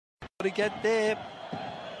to get there.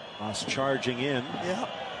 Us charging in. Yeah.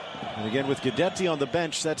 And again, with Guidetti on the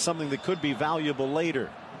bench, that's something that could be valuable later.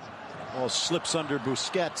 Ball slips under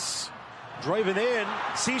Busquets. Driving in.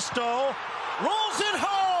 Sisto rolls it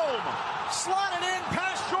home. Slotted in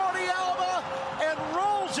past Jordi Alba and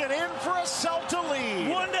rolls it in for a Celta lead.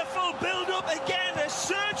 Wonderful build-up again. A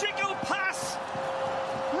surgical pass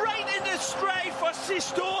right into stride for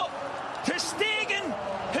Sisto. Ter Stegen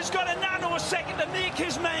has got a nanosecond to make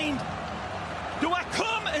his mind. Do I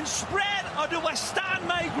come and spread or do I stand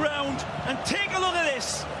my ground? And take a look at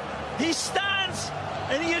this. He stands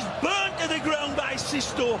and he is burnt to the ground by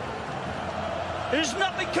Sisto. There's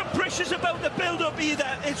nothing capricious about the build-up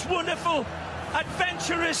either. It's wonderful,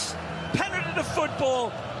 adventurous, penetrative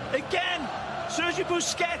football. Again, Sergio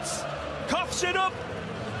Busquets coughs it up.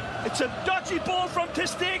 It's a dodgy ball from Ter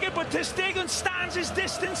Stegen, but Ter Stegen stands his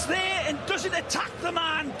distance there and doesn't attack the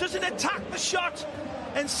man, doesn't attack the shot.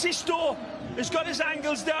 And Sisto has got his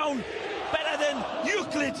angles down better than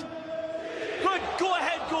Euclid. Good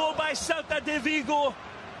go-ahead goal by Celta de Vigo,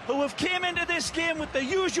 who have came into this game with the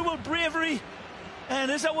usual bravery.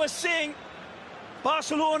 And as I was saying,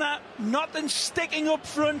 Barcelona, nothing sticking up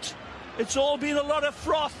front. It's all been a lot of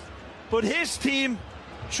froth. But his team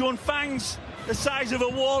shown fangs the size of a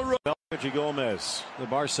walrus. Sergio Gomez, the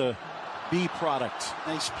Barca B product.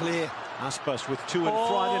 Nice play. Aspas with two in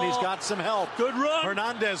front, and he's got some help. Good run.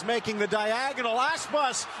 Hernandez making the diagonal.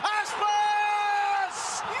 Aspas!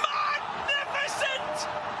 Aspas! Magnificent!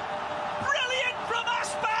 Brilliant from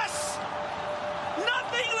Aspas!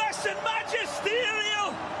 Nothing less than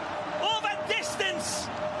magisterial over distance.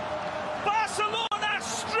 Barcelona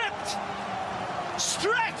stripped,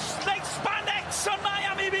 stretched like spandex on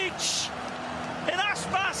Miami Beach. And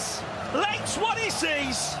Aspas likes what he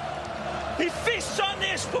sees. He feasts on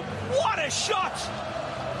this, but what a shot!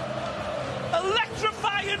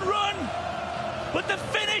 Electrifying run, but the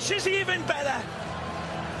finish is even better.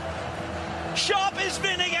 Sharp as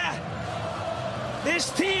vinegar. This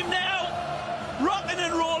team now rocking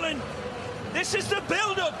and rolling. This is the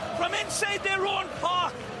build-up from inside their own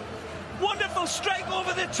park. Wonderful strike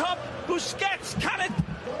over the top. Busquets cannot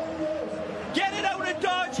get it out of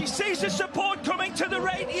dodge. He sees the support coming to the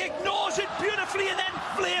right. He ignores it beautifully and then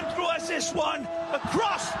flamethrowers this one. A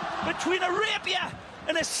cross between a rapier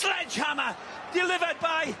and a sledgehammer delivered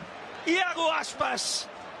by Iago Aspas.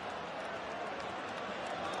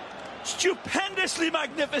 Stupendously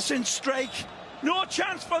magnificent strike. No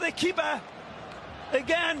chance for the keeper.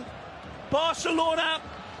 Again, Barcelona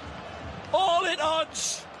all at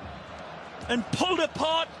odds and pulled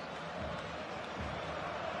apart.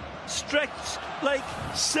 Stretched like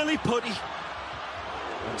silly putty.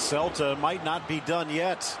 And Celta might not be done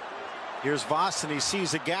yet. Here's Voss, and he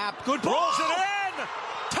sees a gap. Good ball. Rolls it in.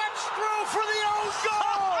 Touch through for the own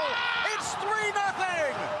goal. It's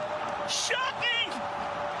 3-0. Shocking.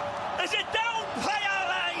 As a down player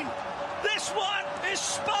line. This one is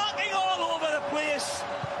sparking all over the place.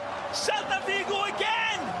 Celta Vigo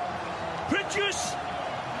again produce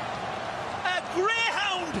a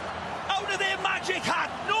greyhound out of their magic hat.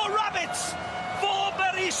 No rabbits for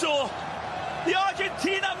Berizzo. The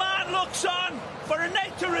Argentina man looks on for a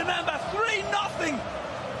night to remember. 3-0.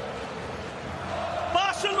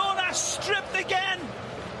 Barcelona stripped again,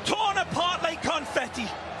 torn apart like confetti.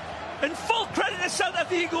 And full credit to Celta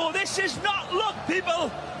Vigo. This is not luck,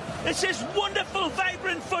 people. This is wonderful,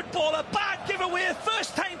 vibrant football. A bad giveaway,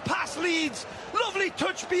 first time pass leads. Lovely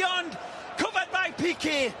touch beyond, covered by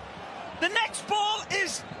Piqué. The next ball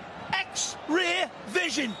is X-ray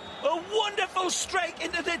vision. A wonderful strike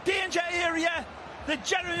into the danger area that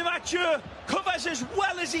Jeremy Mathieu covers as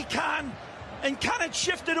well as he can and cannot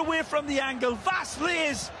shift it away from the angle. Vast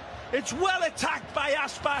lays. It's well attacked by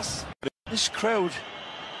Aspas. This crowd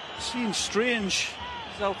seems strange.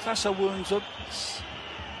 As Alcázar warms up, it's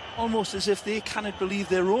almost as if they cannot believe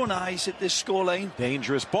their own eyes at this scoreline.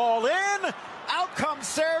 Dangerous ball in. Out comes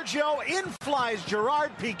Sergio. In flies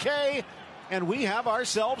Gerard Piqué. And we have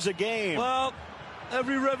ourselves a game. Well,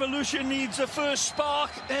 every revolution needs a first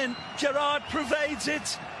spark, and Gerard provides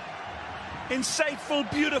it.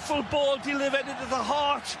 Insightful, beautiful ball delivered into the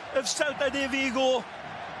heart of Celta de Vigo.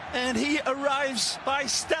 And he arrives by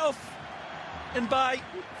stealth and by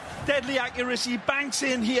deadly accuracy. Banks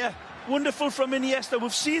in here. Wonderful from Iniesta.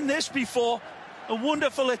 We've seen this before. A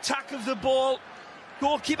wonderful attack of the ball.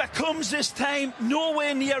 Goalkeeper comes this time.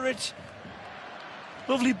 Nowhere near it.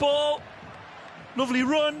 Lovely ball. Lovely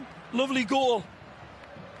run. Lovely goal.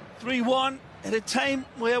 3-1 at a time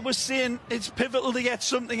where we're saying it's pivotal to get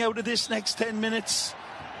something out of this next 10 minutes.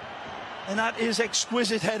 And that is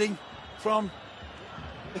exquisite heading from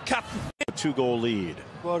the captain. 2-goal lead.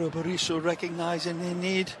 Guado Berizzo recognizing they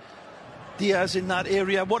need Diaz in that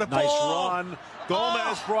area. What a nice ball! Run.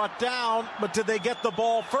 Gomez brought down, but did they get the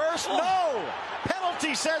ball first? No!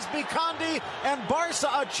 Penalty, says Bikandi, and Barca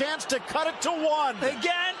a chance to cut it to 1.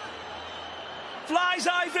 Again, fly's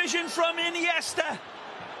eye vision from Iniesta.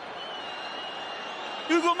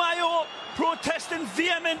 Hugo Mayo protesting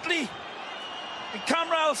vehemently. The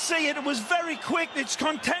camera will see it. It was very quick. It's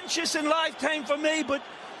contentious in lifetime for me, but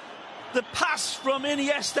the pass from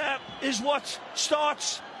Iniesta is what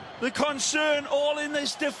starts the concern all in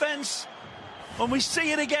this defence. When we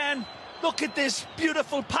see it again, look at this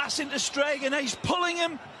beautiful pass into Stegen. He's pulling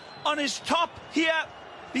him on his top here,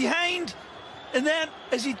 behind. And then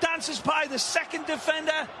as he dances by the second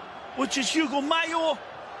defender, which is Hugo Mayo,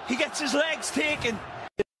 he gets his legs taken.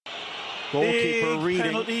 Goalkeeper big reading.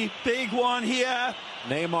 Penalty, big one here.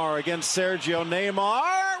 Neymar against Sergio.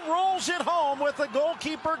 Neymar rolls it home with the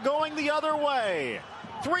goalkeeper going the other way.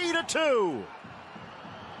 3-2.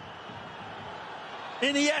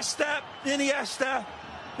 Iniesta.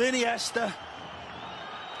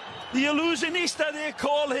 The illusionista, they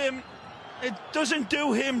call him. It doesn't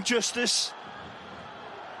do him justice.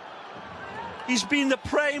 He's been the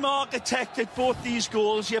prime architect at both these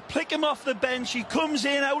goals. You pick him off the bench, he comes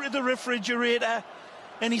in out of the refrigerator,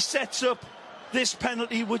 and he sets up this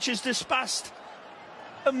penalty, which is dispatched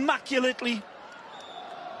immaculately.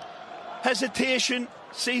 Hesitation,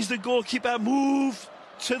 sees the goalkeeper move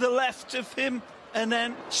to the left of him, and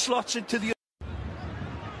then slots it to the other.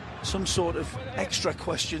 Some sort of extra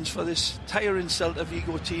questions for this tiring Celta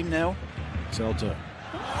Vigo team now. Celta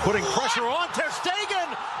putting pressure on. Ter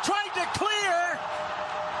Stegen trying to clear.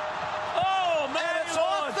 Oh, man, And it's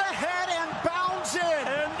off the head and bounds in.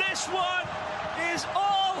 And this one is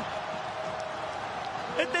all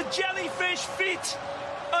at the jellyfish feet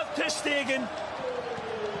of Ter Stegen.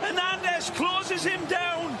 Hernandez closes him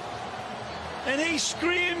down, and he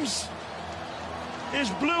screams his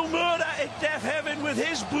blue murder at death heaven with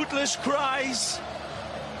his bootless cries.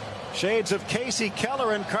 Shades of Casey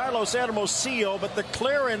Keller and Carlos Hermosillo, but the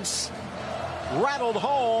clearance rattled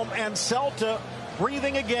home, and Celta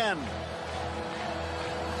breathing again.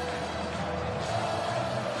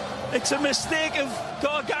 It's a mistake of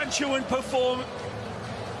gargantuan performance.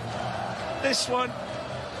 This one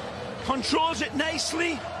controls it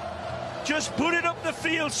nicely, just put it up the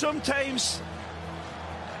field sometimes.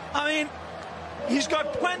 I mean, he's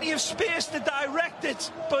got plenty of space to direct it,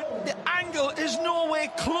 but the angle is nowhere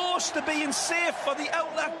close to being safe for the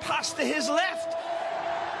outlet pass to his left.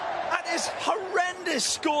 That is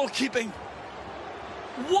horrendous goalkeeping.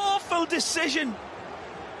 Woeful decision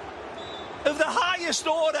of the highest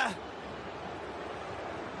order.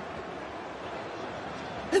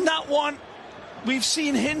 And that one we've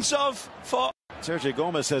seen hints of for... Sergio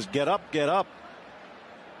Gomez says, get up, get up.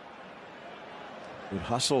 Good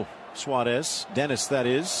hustle. Suarez, Dennis that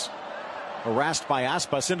is, harassed by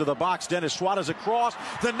Aspas into the box. Dennis Suarez across,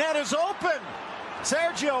 the net is open.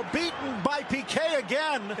 Sergio beaten by Piqué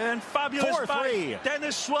again. And fabulous 4-3. by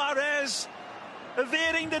Dennis Suarez,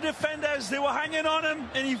 evading the defenders. They were hanging on him,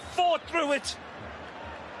 and he fought through it.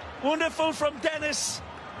 Wonderful from Dennis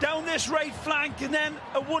down this right flank, and then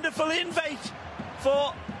a wonderful invite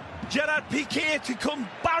for Gerard Piqué to come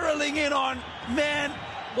barreling in on. Man,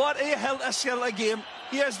 what a helter-skelter game.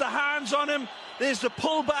 He has the hands on him, there's the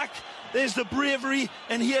pullback, there's the bravery,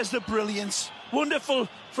 and he has the brilliance. Wonderful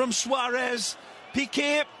from Suarez.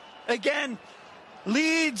 Piqué, again,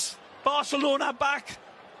 leads Barcelona back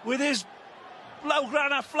with his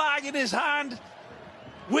Blaugrana flag in his hand,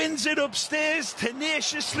 wins it upstairs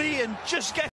tenaciously, and just gets